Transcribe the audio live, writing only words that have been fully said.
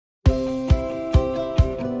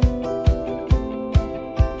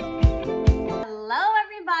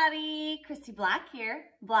Christy Black here,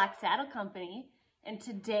 Black Saddle Company, and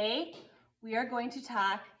today we are going to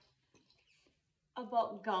talk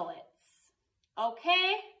about gullets.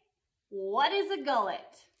 Okay, what is a gullet?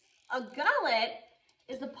 A gullet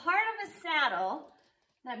is a part of a saddle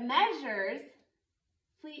that measures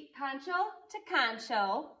concho to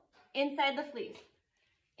concho inside the fleece,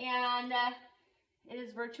 and it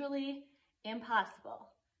is virtually impossible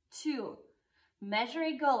to measure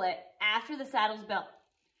a gullet after the saddle's built.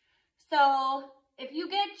 So if you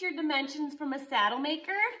get your dimensions from a saddle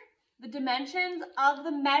maker, the dimensions of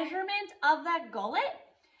the measurement of that gullet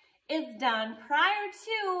is done prior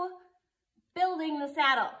to building the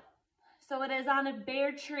saddle. So it is on a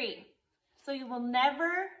bare tree. So you will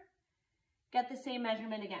never get the same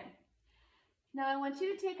measurement again. Now I want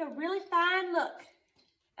you to take a really fine look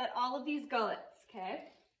at all of these gullets, okay?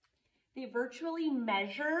 They virtually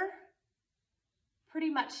measure pretty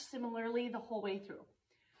much similarly the whole way through,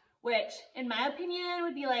 which in my opinion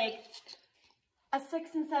would be like a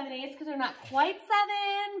 6 7/8 because they're not quite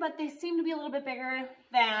 7, but they seem to be a little bit bigger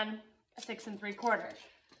than a 6 3/4.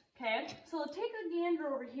 Okay, so we'll take a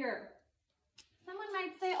gander over here. Someone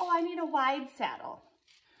might say, oh, I need a wide saddle.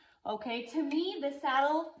 Okay, to me, the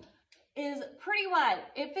saddle is pretty wide.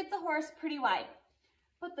 It fits a horse pretty wide.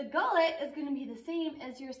 But the gullet is going to be the same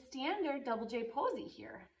as your standard double J posy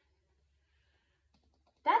here.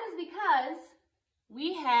 That is because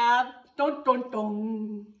we have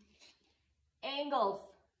angles.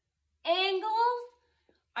 Angles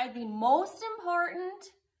are the most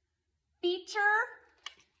important feature,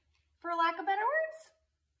 for lack of better words,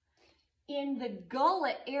 in the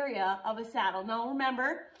gullet area of a saddle. Now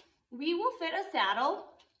remember, we will fit a saddle.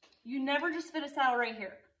 You never just fit a saddle right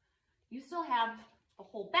here. You still have the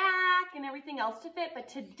whole back and everything else to fit, but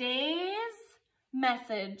today's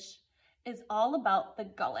message is all about the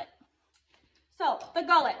gullet. So the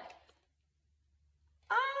gullet.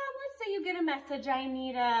 Let's say you get a message, I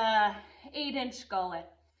need a 8-inch gullet.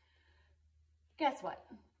 Guess what?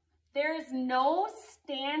 There is no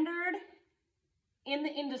standard in the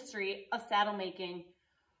industry of saddle making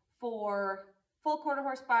for full quarter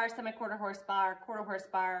horsepower, semi-quarter horsepower, quarter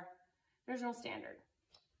horsepower. There's no standard.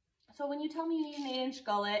 So when you tell me you need an 8-inch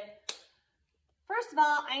gullet, first of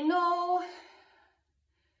all, I know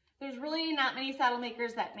there's really not many saddle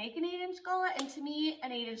makers that make an 8-inch gullet, and to me,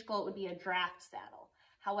 an 8-inch gullet would be a draft saddle.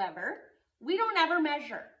 However, we don't ever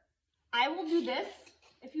measure. I will do this.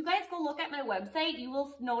 If you guys go look at my website, you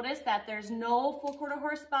will notice that there's no full quarter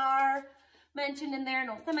horsepower mentioned in there,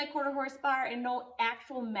 no semi-quarter horsepower, and no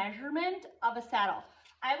actual measurement of a saddle.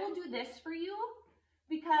 I will do this for you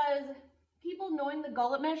because people knowing the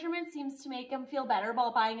gullet measurement seems to make them feel better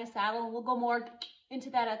about buying a saddle, and we'll go more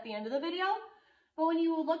into that at the end of the video. But when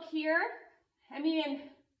you look here, I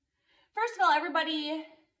mean, first of all, everybody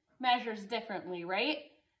measures differently,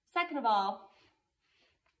 right? Second of all,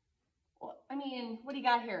 I mean, what do you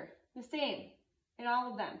got here? The same in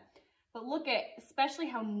all of them. But look at especially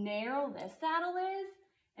how narrow this saddle is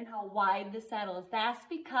and how wide this saddle is. That's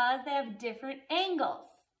because they have different angles.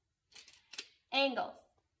 Angles.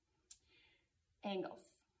 Angles.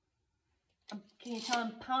 Can you tell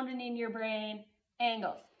I'm pounding in your brain?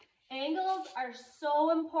 Angles. Angles are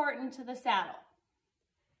so important to the saddle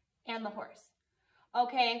and the horse.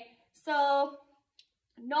 Okay, so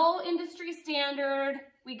no industry standard,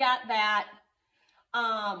 we got that.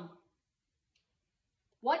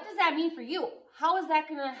 What does that mean for you? How is that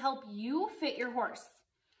gonna help you fit your horse?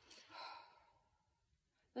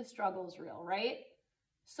 The struggle is real, right?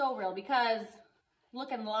 So real, because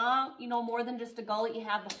looking long, you know, more than just a gullet, you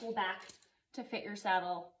have the whole back to fit your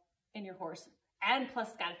saddle and your horse. And plus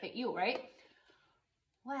it's gotta fit you, right?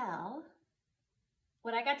 Well,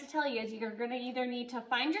 what I got to tell you is you're gonna either need to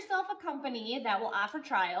find yourself a company that will offer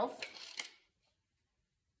trials.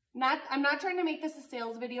 I'm not trying to make this a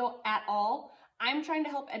sales video at all. I'm trying to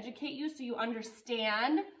help educate you so you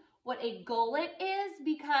understand what a gullet is,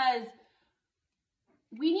 because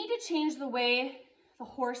we need to change the way the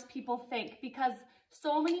horse people think, because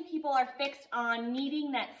so many people are fixed on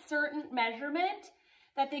needing that certain measurement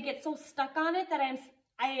that they get so stuck on it that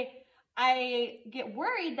I get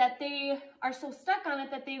worried that they are so stuck on it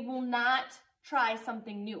that they will not try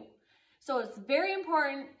something new. So it's very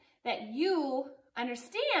important that you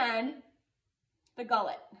understand the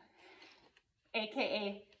gullet,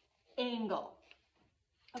 AKA angle.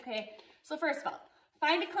 Okay, so first of all,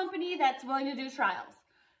 find a company that's willing to do trials.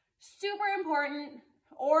 Super important,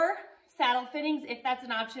 or saddle fittings if that's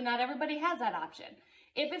an option. Not everybody has that option.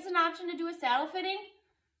 If it's an option to do a saddle fitting,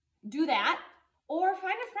 do that, or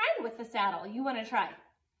find a friend with the saddle you want to try.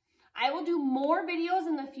 I will do more videos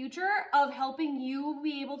in the future of helping you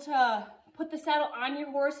be able to put the saddle on your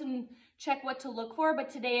horse and check what to look for. But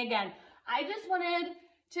today, again, I just wanted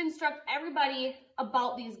to instruct everybody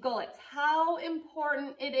about these gullets, how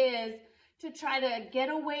important it is to try to get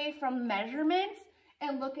away from measurements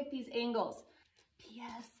and look at these angles.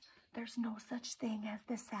 P.S. There's no such thing as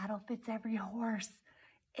the saddle fits every horse.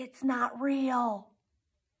 It's not real.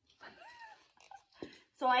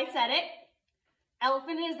 So I said it.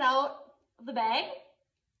 Elephant is out of the bag.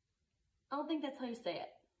 I don't think that's how you say it.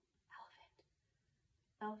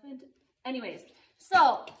 Elephant. Anyways,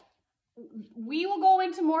 so we will go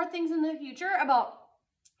into more things in the future about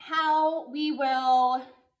how we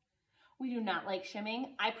do not like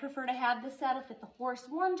shimming. I prefer to have the saddle fit the horse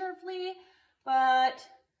wonderfully, but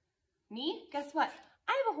me, guess what?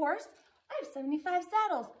 I have a horse. I have 75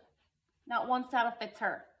 saddles. Not one saddle fits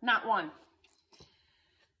her. Not one.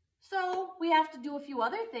 So we have to do a few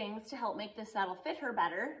other things to help make this saddle fit her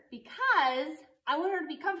better because I want her to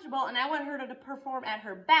be comfortable and I want her to perform at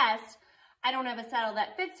her best. I don't have a saddle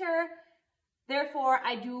that fits her. Therefore,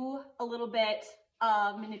 I do a little bit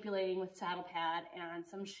of manipulating with saddle pad and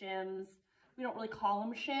some shims. We don't really call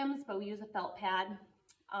them shims, but we use a felt pad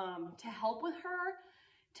to help with her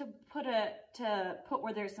to put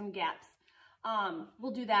where there's some gaps.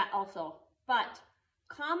 We'll do that also. But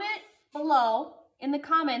comment below in the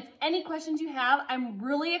comments any questions you have. I'm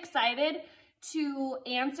really excited to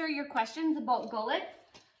answer your questions about gullets.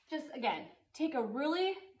 Just again, take a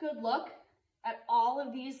really good look at all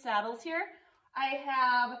of these saddles here. I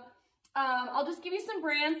have, I'll just give you some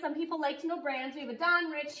brands. Some people like to know brands. We have a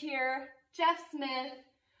Don Rich here, Jeff Smith,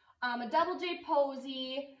 a Double J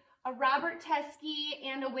Posey, a Robert Teskey,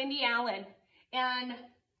 and a Wendy Allen. And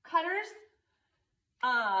cutters,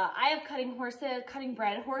 I have cutting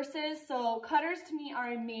bred horses, so cutters to me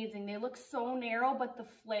are amazing. They look so narrow, but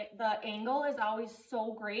the angle is always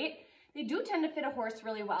so great. They do tend to fit a horse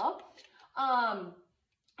really well.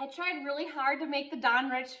 I tried really hard to make the Don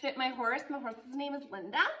Rich fit my horse. My horse's name is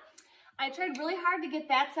Linda. I tried really hard to get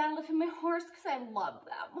that saddle to fit my horse because I love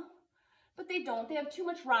them. But they don't. They have too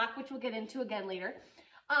much rock, which we'll get into again later.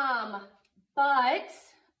 But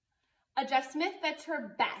a Jeff Smith fits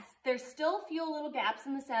her best. There's still a few little gaps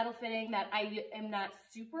in the saddle fitting that I am not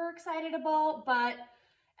super excited about, but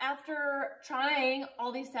after trying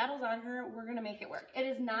all these saddles on her, we're gonna make it work. It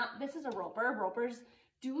is not, this is a roper. Ropers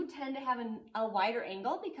do tend to have a wider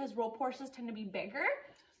angle because rope horses tend to be bigger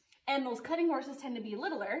and those cutting horses tend to be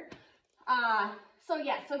littler. So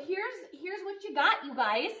yeah, so here's what you got, you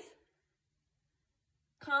guys.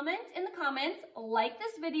 Comment in the comments, like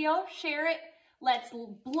this video, share it. Let's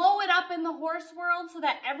blow it up in the horse world so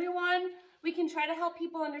that we can try to help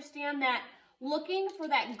people understand that looking for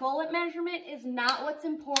that gullet measurement is not what's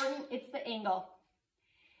important, it's the angle.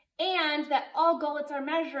 And that all gullets are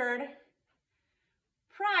measured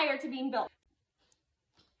prior to being built.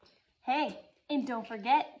 Hey, and don't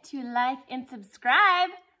forget to like and subscribe.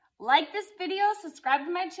 Like this video, subscribe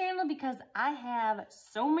to my channel because I have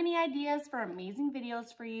so many ideas for amazing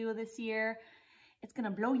videos for you this year. It's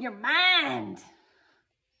gonna blow your mind.